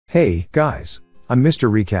Hey, guys. I'm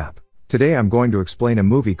Mr. Recap. Today I'm going to explain a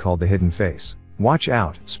movie called The Hidden Face. Watch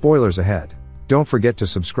out, spoilers ahead. Don't forget to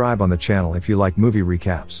subscribe on the channel if you like movie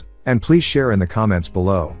recaps. And please share in the comments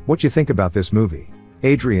below what you think about this movie.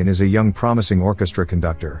 Adrian is a young promising orchestra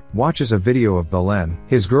conductor, watches a video of Belen,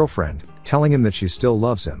 his girlfriend, telling him that she still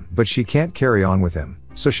loves him, but she can't carry on with him,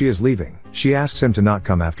 so she is leaving. She asks him to not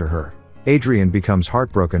come after her. Adrian becomes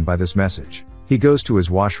heartbroken by this message. He goes to his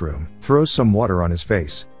washroom, throws some water on his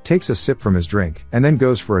face, takes a sip from his drink, and then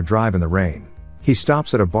goes for a drive in the rain. He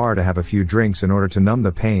stops at a bar to have a few drinks in order to numb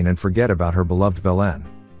the pain and forget about her beloved Belen.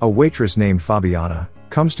 A waitress named Fabiana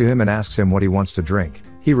comes to him and asks him what he wants to drink.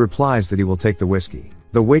 He replies that he will take the whiskey.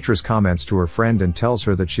 The waitress comments to her friend and tells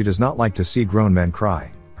her that she does not like to see grown men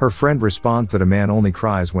cry. Her friend responds that a man only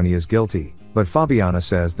cries when he is guilty, but Fabiana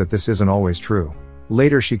says that this isn't always true.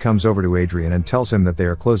 Later she comes over to Adrian and tells him that they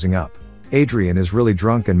are closing up. Adrian is really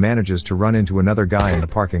drunk and manages to run into another guy in the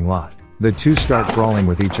parking lot. The two start brawling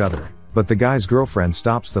with each other, but the guy's girlfriend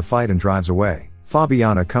stops the fight and drives away.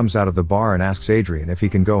 Fabiana comes out of the bar and asks Adrian if he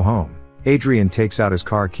can go home. Adrian takes out his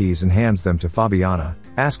car keys and hands them to Fabiana,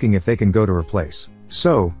 asking if they can go to her place.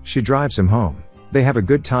 So, she drives him home. They have a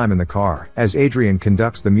good time in the car, as Adrian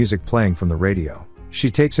conducts the music playing from the radio. She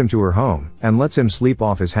takes him to her home, and lets him sleep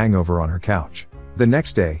off his hangover on her couch. The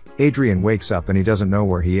next day, Adrian wakes up and he doesn't know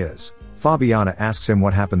where he is. Fabiana asks him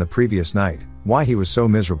what happened the previous night, why he was so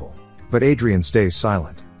miserable. But Adrian stays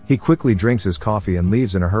silent. He quickly drinks his coffee and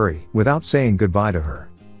leaves in a hurry, without saying goodbye to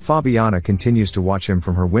her. Fabiana continues to watch him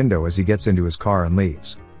from her window as he gets into his car and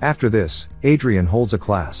leaves. After this, Adrian holds a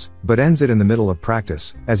class, but ends it in the middle of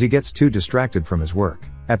practice, as he gets too distracted from his work.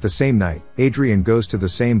 At the same night, Adrian goes to the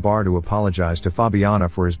same bar to apologize to Fabiana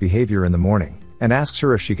for his behavior in the morning, and asks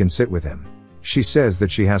her if she can sit with him. She says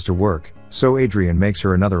that she has to work, so Adrian makes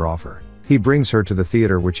her another offer. He brings her to the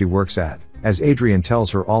theater which he works at, as Adrian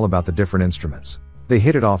tells her all about the different instruments. They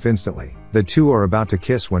hit it off instantly. The two are about to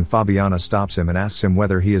kiss when Fabiana stops him and asks him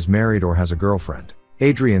whether he is married or has a girlfriend.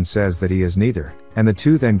 Adrian says that he is neither, and the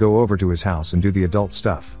two then go over to his house and do the adult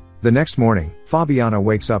stuff. The next morning, Fabiana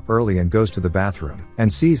wakes up early and goes to the bathroom,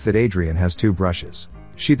 and sees that Adrian has two brushes.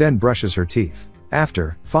 She then brushes her teeth.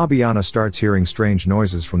 After, Fabiana starts hearing strange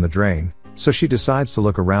noises from the drain, so she decides to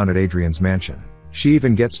look around at Adrian's mansion. She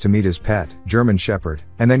even gets to meet his pet, German Shepherd,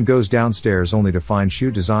 and then goes downstairs only to find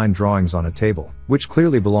shoe design drawings on a table, which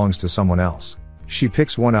clearly belongs to someone else. She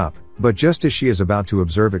picks one up, but just as she is about to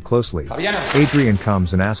observe it closely, Adrian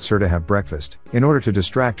comes and asks her to have breakfast, in order to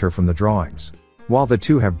distract her from the drawings. While the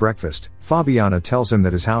two have breakfast, Fabiana tells him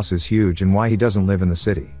that his house is huge and why he doesn't live in the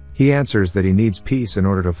city. He answers that he needs peace in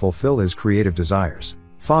order to fulfill his creative desires.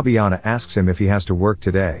 Fabiana asks him if he has to work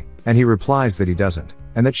today, and he replies that he doesn't,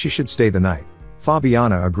 and that she should stay the night.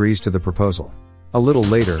 Fabiana agrees to the proposal. A little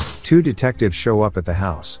later, two detectives show up at the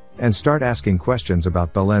house, and start asking questions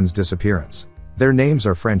about Belen's disappearance. Their names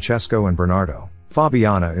are Francesco and Bernardo.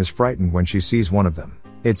 Fabiana is frightened when she sees one of them.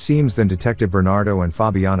 It seems then Detective Bernardo and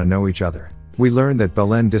Fabiana know each other. We learn that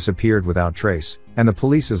Belen disappeared without trace, and the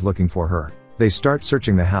police is looking for her. They start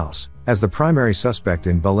searching the house, as the primary suspect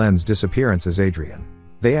in Belen's disappearance is Adrian.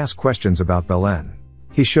 They ask questions about Belen.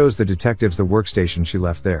 He shows the detectives the workstation she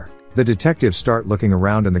left there. The detectives start looking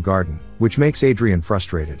around in the garden, which makes Adrian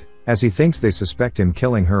frustrated, as he thinks they suspect him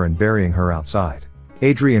killing her and burying her outside.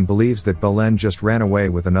 Adrian believes that Belen just ran away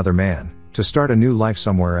with another man, to start a new life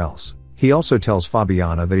somewhere else. He also tells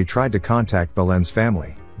Fabiana that he tried to contact Belen's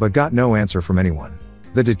family, but got no answer from anyone.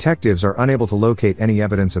 The detectives are unable to locate any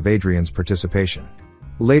evidence of Adrian's participation.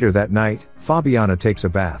 Later that night, Fabiana takes a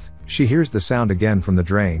bath. She hears the sound again from the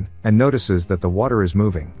drain, and notices that the water is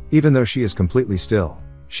moving, even though she is completely still.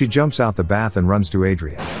 She jumps out the bath and runs to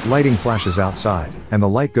Adrian. Lighting flashes outside, and the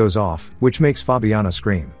light goes off, which makes Fabiana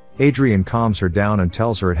scream. Adrian calms her down and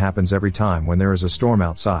tells her it happens every time when there is a storm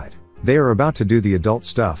outside. They are about to do the adult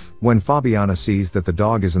stuff, when Fabiana sees that the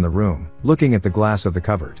dog is in the room, looking at the glass of the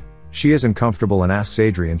cupboard. She isn't comfortable and asks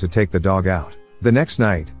Adrian to take the dog out. The next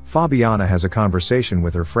night, Fabiana has a conversation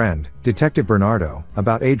with her friend, Detective Bernardo,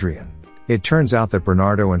 about Adrian. It turns out that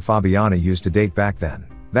Bernardo and Fabiana used to date back then.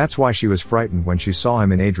 That's why she was frightened when she saw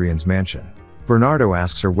him in Adrian's mansion. Bernardo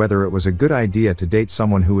asks her whether it was a good idea to date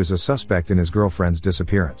someone who is a suspect in his girlfriend's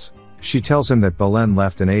disappearance. She tells him that Belen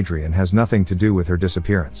left and Adrian has nothing to do with her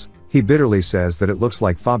disappearance. He bitterly says that it looks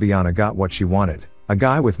like Fabiana got what she wanted, a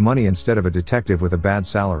guy with money instead of a detective with a bad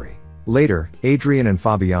salary. Later, Adrian and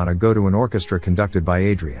Fabiana go to an orchestra conducted by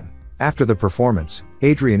Adrian. After the performance,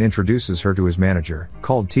 Adrian introduces her to his manager,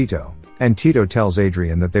 called Tito. And Tito tells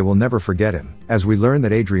Adrian that they will never forget him, as we learn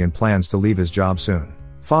that Adrian plans to leave his job soon.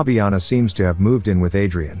 Fabiana seems to have moved in with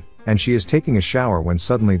Adrian, and she is taking a shower when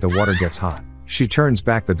suddenly the water gets hot. She turns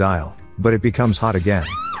back the dial, but it becomes hot again.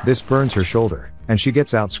 This burns her shoulder, and she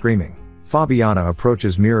gets out screaming. Fabiana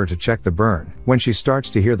approaches mirror to check the burn, when she starts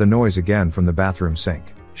to hear the noise again from the bathroom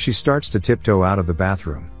sink. She starts to tiptoe out of the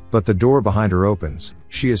bathroom, but the door behind her opens.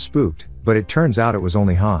 She is spooked, but it turns out it was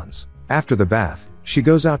only Hans. After the bath, she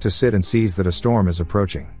goes out to sit and sees that a storm is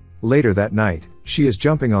approaching. Later that night, she is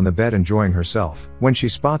jumping on the bed enjoying herself, when she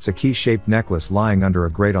spots a key-shaped necklace lying under a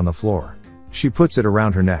grate on the floor. She puts it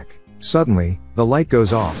around her neck. Suddenly, the light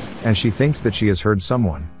goes off, and she thinks that she has heard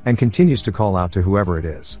someone, and continues to call out to whoever it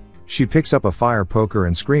is. She picks up a fire poker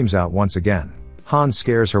and screams out once again. Hans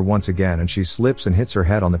scares her once again and she slips and hits her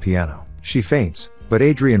head on the piano. She faints, but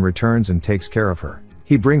Adrian returns and takes care of her.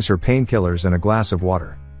 He brings her painkillers and a glass of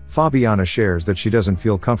water. Fabiana shares that she doesn't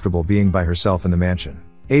feel comfortable being by herself in the mansion.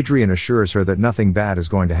 Adrian assures her that nothing bad is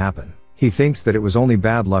going to happen. He thinks that it was only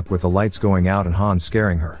bad luck with the lights going out and Hans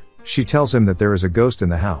scaring her. She tells him that there is a ghost in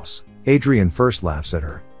the house. Adrian first laughs at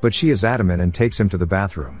her, but she is adamant and takes him to the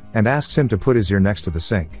bathroom, and asks him to put his ear next to the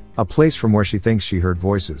sink, a place from where she thinks she heard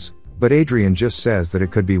voices, but Adrian just says that it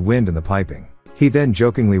could be wind in the piping. He then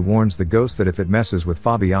jokingly warns the ghost that if it messes with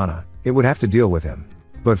Fabiana, it would have to deal with him.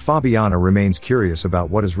 But Fabiana remains curious about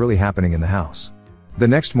what is really happening in the house. The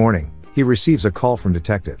next morning, he receives a call from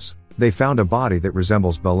detectives. They found a body that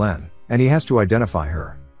resembles Belen, and he has to identify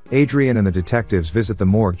her. Adrian and the detectives visit the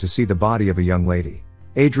morgue to see the body of a young lady.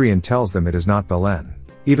 Adrian tells them it is not Belen,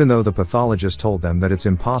 even though the pathologist told them that it's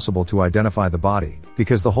impossible to identify the body,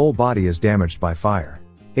 because the whole body is damaged by fire.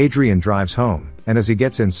 Adrian drives home, and as he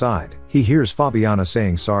gets inside, he hears Fabiana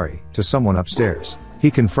saying sorry to someone upstairs.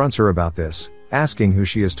 He confronts her about this, asking who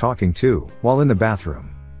she is talking to, while in the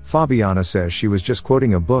bathroom. Fabiana says she was just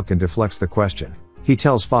quoting a book and deflects the question. He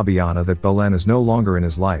tells Fabiana that Belen is no longer in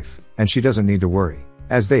his life, and she doesn't need to worry.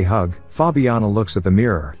 As they hug, Fabiana looks at the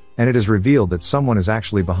mirror, and it is revealed that someone is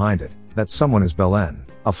actually behind it, that someone is Belen.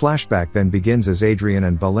 A flashback then begins as Adrian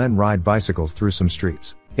and Belen ride bicycles through some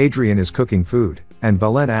streets. Adrian is cooking food, and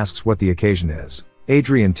Belen asks what the occasion is.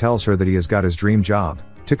 Adrian tells her that he has got his dream job,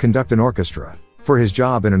 to conduct an orchestra. For his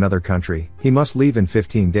job in another country, he must leave in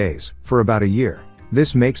 15 days, for about a year.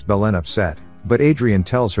 This makes Belen upset, but Adrian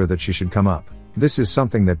tells her that she should come up. This is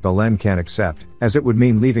something that Belen can't accept, as it would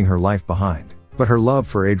mean leaving her life behind. But her love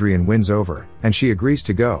for Adrian wins over, and she agrees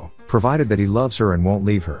to go, provided that he loves her and won't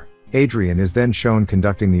leave her. Adrian is then shown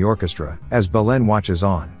conducting the orchestra, as Belen watches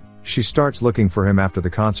on. She starts looking for him after the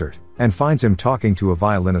concert, and finds him talking to a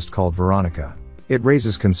violinist called Veronica. It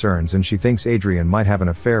raises concerns and she thinks Adrian might have an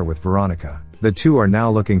affair with Veronica. The two are now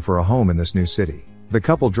looking for a home in this new city. The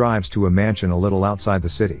couple drives to a mansion a little outside the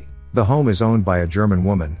city. The home is owned by a German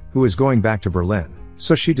woman, who is going back to Berlin,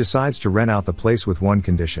 so she decides to rent out the place with one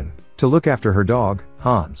condition: to look after her dog,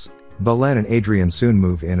 Hans. Belen and Adrian soon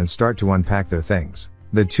move in and start to unpack their things.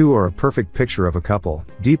 The two are a perfect picture of a couple,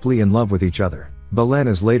 deeply in love with each other. Belen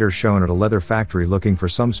is later shown at a leather factory looking for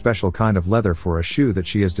some special kind of leather for a shoe that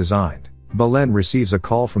she has designed. Belen receives a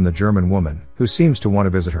call from the German woman, who seems to want to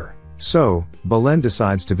visit her. So, Belen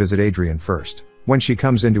decides to visit Adrian first. When she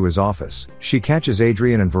comes into his office, she catches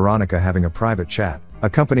Adrian and Veronica having a private chat,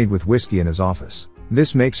 accompanied with whiskey in his office.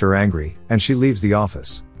 This makes her angry, and she leaves the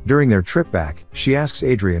office. During their trip back, she asks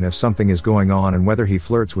Adrian if something is going on and whether he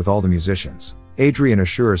flirts with all the musicians. Adrian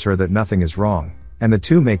assures her that nothing is wrong, and the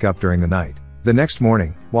two make up during the night. The next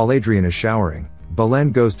morning, while Adrian is showering,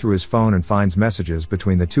 Belen goes through his phone and finds messages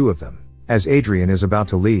between the two of them. As Adrian is about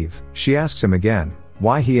to leave, she asks him again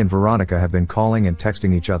why he and Veronica have been calling and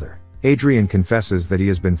texting each other. Adrian confesses that he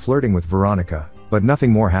has been flirting with Veronica, but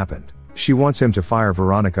nothing more happened. She wants him to fire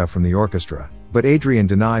Veronica from the orchestra, but Adrian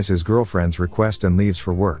denies his girlfriend's request and leaves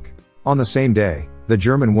for work. On the same day, the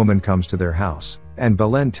German woman comes to their house, and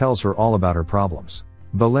Belen tells her all about her problems.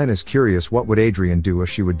 Belen is curious what would Adrian do if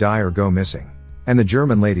she would die or go missing. And the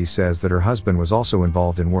German lady says that her husband was also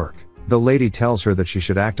involved in work. The lady tells her that she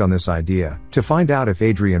should act on this idea, to find out if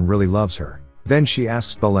Adrian really loves her. Then she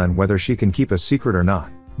asks Belen whether she can keep a secret or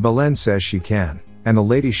not. Belen says she can, and the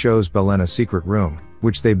lady shows Belen a secret room,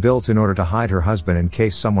 which they built in order to hide her husband in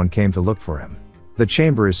case someone came to look for him. The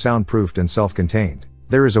chamber is soundproofed and self-contained.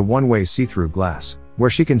 There is a one-way see-through glass, where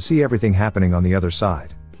she can see everything happening on the other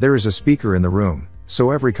side. There is a speaker in the room, so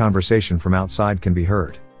every conversation from outside can be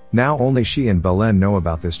heard. Now only she and Belen know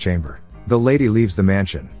about this chamber. The lady leaves the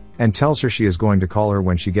mansion, and tells her she is going to call her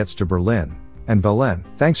when she gets to Berlin, and Belen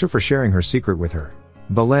thanks her for sharing her secret with her.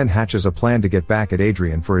 Belen hatches a plan to get back at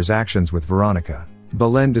Adrian for his actions with Veronica.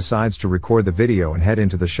 Belen decides to record the video and head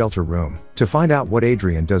into the shelter room, to find out what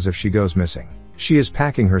Adrian does if she goes missing. She is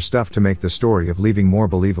packing her stuff to make the story of leaving more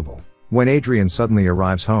believable. When Adrian suddenly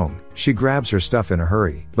arrives home, she grabs her stuff in a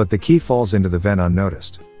hurry, but the key falls into the vent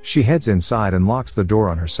unnoticed. She heads inside and locks the door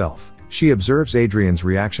on herself. She observes Adrian's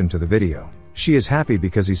reaction to the video. She is happy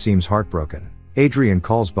because he seems heartbroken. Adrian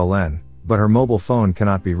calls Belen, but her mobile phone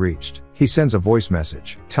cannot be reached. He sends a voice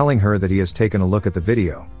message, telling her that he has taken a look at the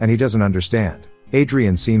video, and he doesn't understand.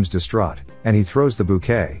 Adrian seems distraught, and he throws the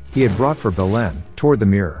bouquet he had brought for Belen toward the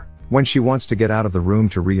mirror. When she wants to get out of the room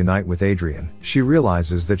to reunite with Adrian, she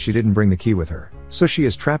realizes that she didn't bring the key with her, so she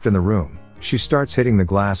is trapped in the room. She starts hitting the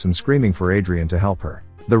glass and screaming for Adrian to help her.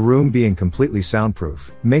 The room being completely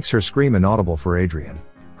soundproof makes her scream inaudible for Adrian.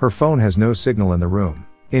 Her phone has no signal in the room.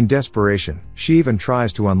 In desperation, she even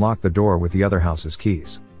tries to unlock the door with the other house's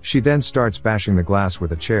keys. She then starts bashing the glass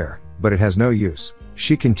with a chair, but it has no use.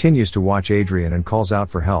 She continues to watch Adrian and calls out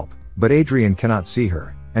for help, but Adrian cannot see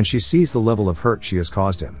her, and she sees the level of hurt she has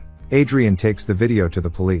caused him. Adrian takes the video to the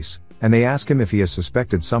police, and they ask him if he has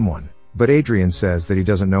suspected someone, but Adrian says that he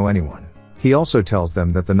doesn't know anyone. He also tells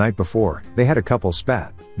them that the night before, they had a couple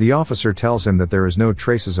spat. The officer tells him that there is no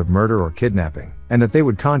traces of murder or kidnapping, and that they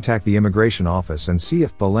would contact the immigration office and see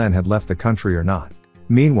if Belen had left the country or not.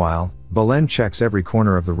 Meanwhile, Belen checks every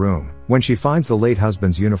corner of the room, when she finds the late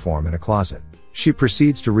husband's uniform in a closet. She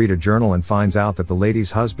proceeds to read a journal and finds out that the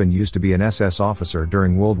lady's husband used to be an SS officer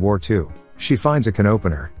during World War II. She finds a can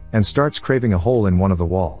opener, and starts craving a hole in one of the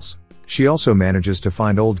walls. She also manages to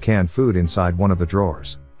find old canned food inside one of the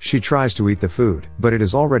drawers. She tries to eat the food, but it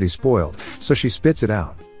is already spoiled, so she spits it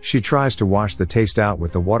out. She tries to wash the taste out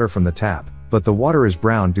with the water from the tap, but the water is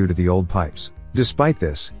brown due to the old pipes. Despite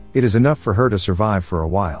this, it is enough for her to survive for a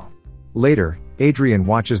while. Later, Adrian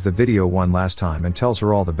watches the video one last time and tells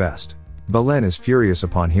her all the best. Belen is furious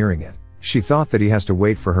upon hearing it. She thought that he has to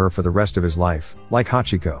wait for her for the rest of his life, like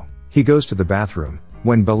Hachiko. He goes to the bathroom.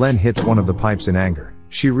 When Belen hits one of the pipes in anger,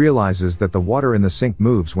 she realizes that the water in the sink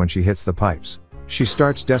moves when she hits the pipes. She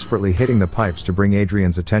starts desperately hitting the pipes to bring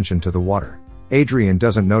Adrian's attention to the water. Adrian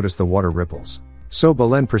doesn't notice the water ripples. So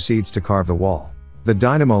Belen proceeds to carve the wall. The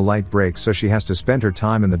dynamo light breaks, so she has to spend her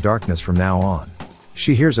time in the darkness from now on.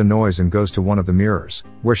 She hears a noise and goes to one of the mirrors,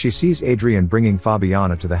 where she sees Adrian bringing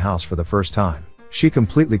Fabiana to the house for the first time. She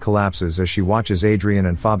completely collapses as she watches Adrian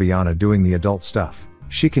and Fabiana doing the adult stuff.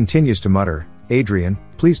 She continues to mutter, "Adrian,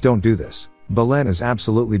 please don't do this." Belen is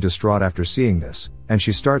absolutely distraught after seeing this, and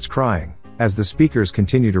she starts crying, as the speakers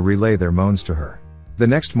continue to relay their moans to her. The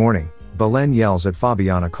next morning, Belen yells at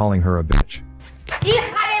Fabiana, calling her a bitch. Hija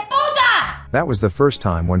de puta! That was the first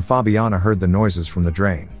time when Fabiana heard the noises from the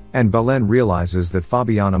drain, and Belen realizes that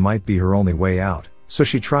Fabiana might be her only way out, so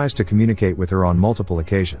she tries to communicate with her on multiple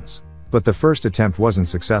occasions. But the first attempt wasn't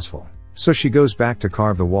successful, so she goes back to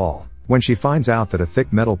carve the wall, when she finds out that a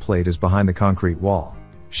thick metal plate is behind the concrete wall.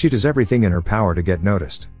 She does everything in her power to get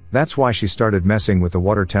noticed. That's why she started messing with the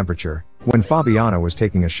water temperature, when Fabiana was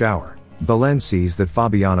taking a shower. Belen sees that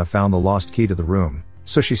Fabiana found the lost key to the room,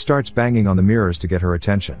 so she starts banging on the mirrors to get her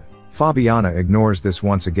attention. Fabiana ignores this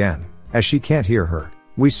once again, as she can't hear her.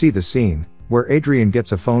 We see the scene, where Adrian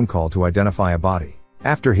gets a phone call to identify a body.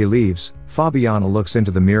 After he leaves, Fabiana looks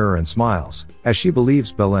into the mirror and smiles, as she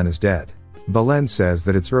believes Belen is dead. Belen says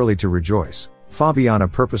that it's early to rejoice.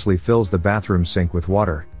 Fabiana purposely fills the bathroom sink with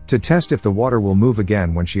water, to test if the water will move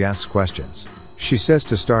again when she asks questions. She says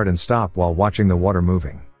to start and stop while watching the water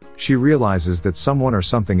moving. She realizes that someone or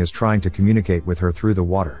something is trying to communicate with her through the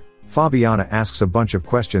water. Fabiana asks a bunch of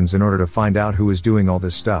questions in order to find out who is doing all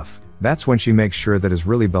this stuff. That's when she makes sure that is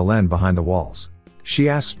really Belen behind the walls. She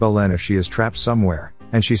asks Belen if she is trapped somewhere,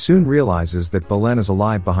 and she soon realizes that Belen is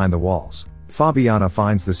alive behind the walls. Fabiana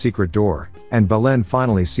finds the secret door, and Belen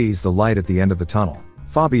finally sees the light at the end of the tunnel.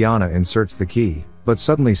 Fabiana inserts the key, but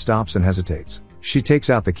suddenly stops and hesitates. She takes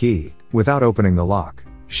out the key, without opening the lock.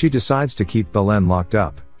 She decides to keep Belen locked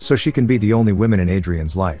up, so she can be the only woman in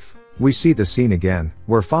Adrian's life. We see the scene again,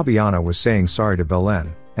 where Fabiana was saying sorry to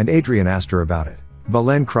Belen, and Adrian asked her about it.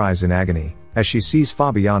 Belen cries in agony, as she sees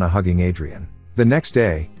Fabiana hugging Adrian. The next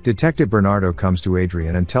day, Detective Bernardo comes to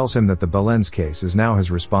Adrian and tells him that the Belen's case is now his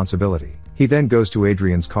responsibility. He then goes to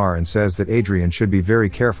Adrian's car and says that Adrian should be very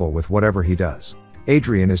careful with whatever he does.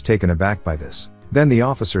 Adrian is taken aback by this. Then the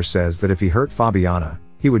officer says that if he hurt Fabiana,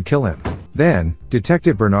 he would kill him. Then,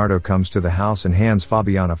 Detective Bernardo comes to the house and hands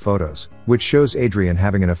Fabiana photos, which shows Adrian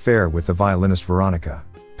having an affair with the violinist Veronica.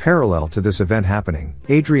 Parallel to this event happening,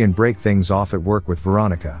 Adrian breaks things off at work with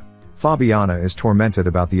Veronica. Fabiana is tormented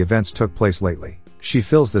about the events took place lately. She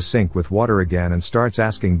fills the sink with water again and starts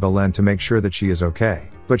asking Belen to make sure that she is okay,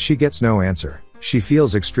 but she gets no answer. She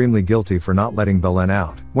feels extremely guilty for not letting Belen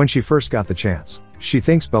out when she first got the chance. She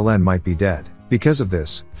thinks Belen might be dead. Because of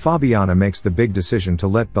this, Fabiana makes the big decision to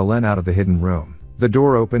let Belen out of the hidden room. The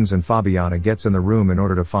door opens and Fabiana gets in the room in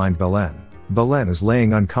order to find Belen. Belen is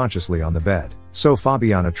laying unconsciously on the bed. So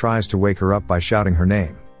Fabiana tries to wake her up by shouting her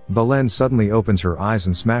name. Belen suddenly opens her eyes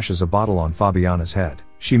and smashes a bottle on Fabiana's head.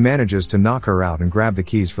 She manages to knock her out and grab the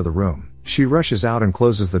keys for the room. She rushes out and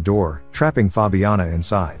closes the door, trapping Fabiana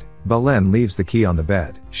inside. Belen leaves the key on the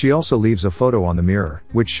bed. She also leaves a photo on the mirror,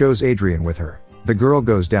 which shows Adrian with her. The girl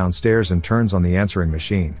goes downstairs and turns on the answering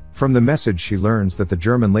machine. From the message she learns that the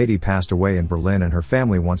German lady passed away in Berlin and her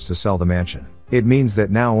family wants to sell the mansion. It means that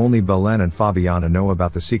now only Belen and Fabiana know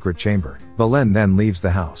about the secret chamber. Belen then leaves the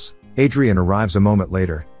house. Adrian arrives a moment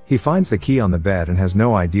later. He finds the key on the bed and has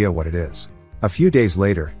no idea what it is. A few days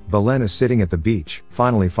later, Belen is sitting at the beach,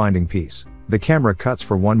 finally finding peace. The camera cuts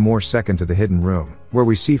for one more second to the hidden room, where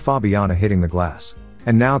we see Fabiana hitting the glass.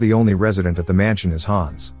 And now the only resident at the mansion is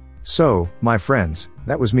Hans. So, my friends,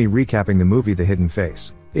 that was me recapping the movie The Hidden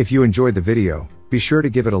Face. If you enjoyed the video, be sure to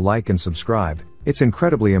give it a like and subscribe. It's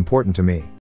incredibly important to me.